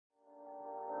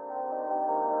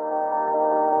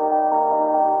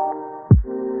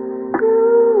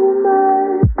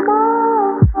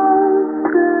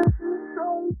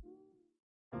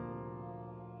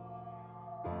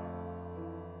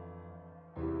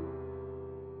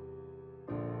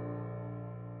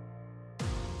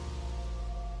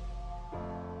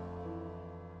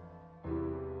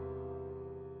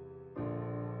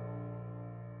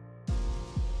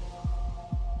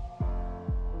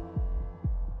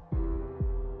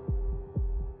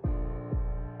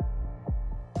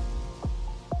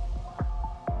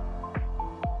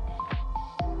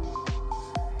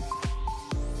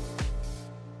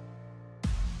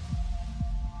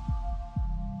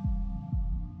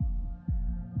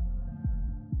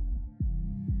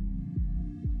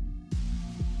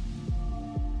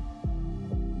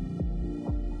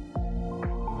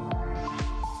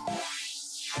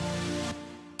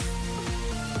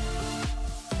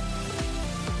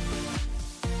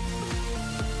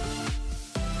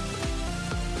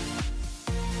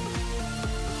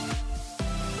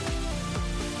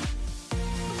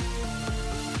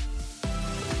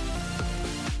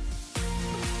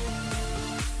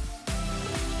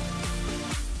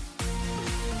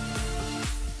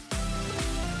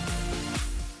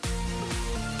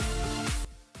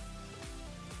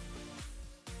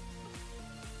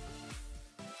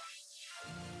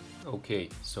Okay,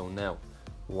 so now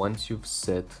once you've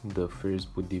set the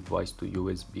first boot device to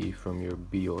USB from your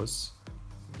BIOS,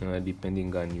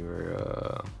 depending on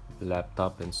your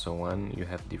laptop and so on, you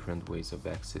have different ways of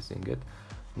accessing it.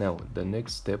 Now the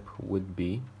next step would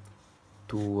be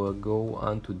to go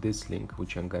onto this link,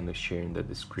 which I'm gonna share in the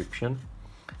description,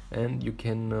 and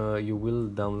you will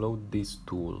download this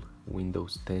tool,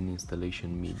 Windows 10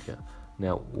 Installation Media.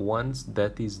 Now once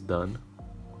that is done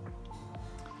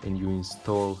and you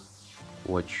install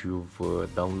what you've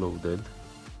downloaded,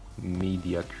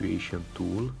 media creation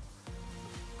tool,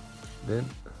 then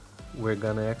we're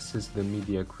gonna access the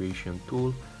media creation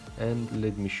tool, and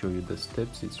let me show you the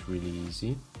steps. It's really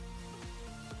easy.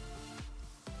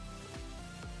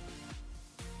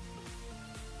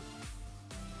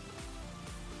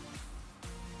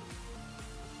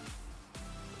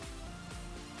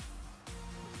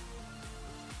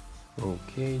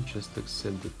 Okay, just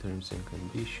accept the terms and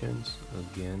conditions.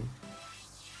 Again,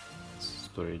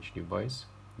 storage device,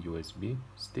 USB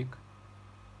stick.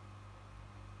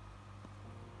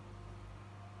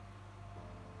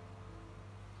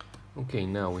 Okay,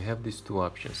 now we have these two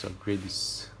options: upgrade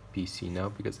this PC now,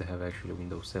 because I have actually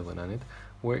Windows 7 on it,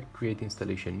 or create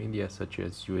installation media such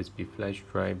as USB flash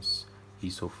drives,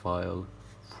 ISO file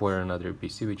for another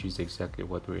PC, which is exactly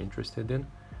what we're interested in.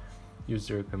 Use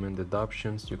the recommended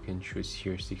options. You can choose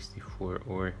here 64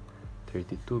 or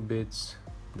 32 bits,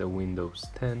 the Windows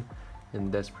 10,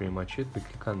 and that's pretty much it. We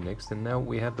click on next, and now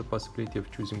we have the possibility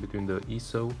of choosing between the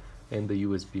ISO and the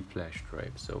USB flash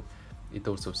drive. So it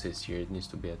also says here it needs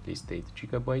to be at least 8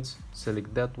 GB.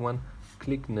 Select that one,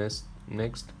 click next,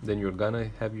 then you're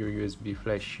gonna have your USB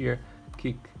flash here.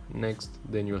 Click next,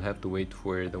 then you'll have to wait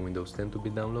for the Windows 10 to be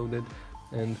downloaded,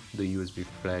 and the USB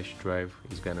flash drive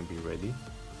is gonna be ready.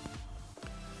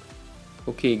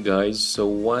 Okay guys, so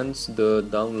once the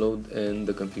download and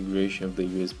the configuration of the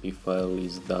USB file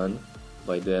is done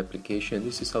by the application,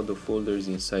 this is how the folders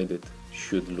inside it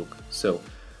should look. So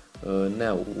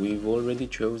now we've already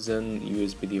chosen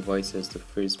USB device as the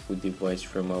first boot device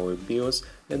from our BIOS,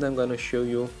 and I'm gonna show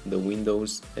you the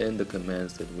windows and the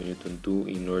commands that we need to do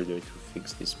in order to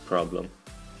fix this problem.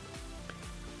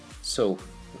 So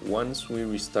once we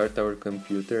restart our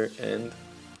computer and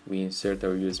we insert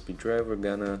our USB drive, we're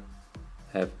gonna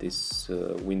have this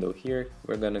window here.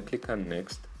 We're gonna click on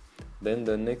next. Then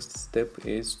the next step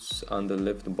is on the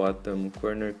left bottom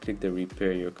corner, click the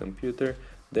repair your computer.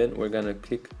 Then we're gonna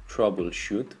click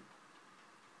troubleshoot.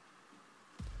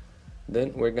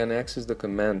 Then we're gonna access the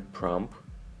command Promp,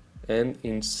 and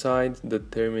inside the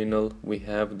terminal we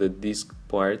have the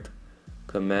diskpart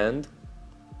command.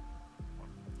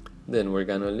 Then we're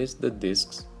gonna list the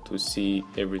disks to see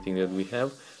everything that we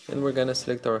have, and we're gonna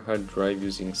select our hard drive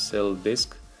using cell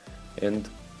disk, and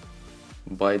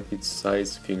by its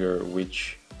size figure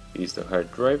which is the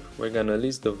hard drive. We're gonna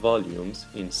list the volumes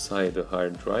inside the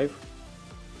hard drive,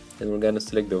 and we're gonna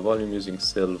select the volume using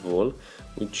cell vol,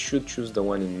 which should choose the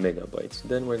one in megabytes.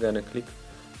 Then we're gonna click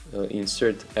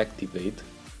insert activate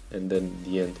and then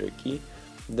the enter key.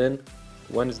 Then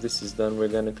once this is done, we're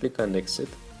gonna click on exit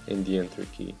and the enter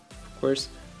key, of course,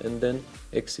 and then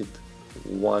exit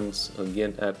once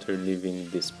again after leaving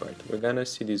this part. We're gonna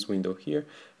see this window here,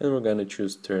 and we're gonna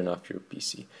choose turn off your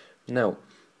PC. Now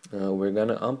we're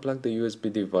gonna unplug the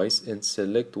USB device and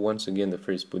select once again the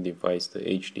first boot device, the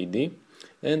HDD,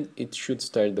 and it should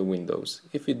start the Windows.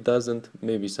 If it doesn't,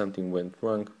 maybe something went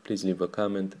wrong, please leave a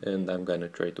comment and I'm gonna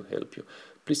try to help you.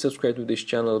 Please subscribe to this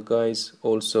channel guys,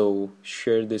 also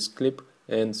share this clip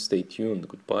and stay tuned.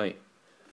 Goodbye.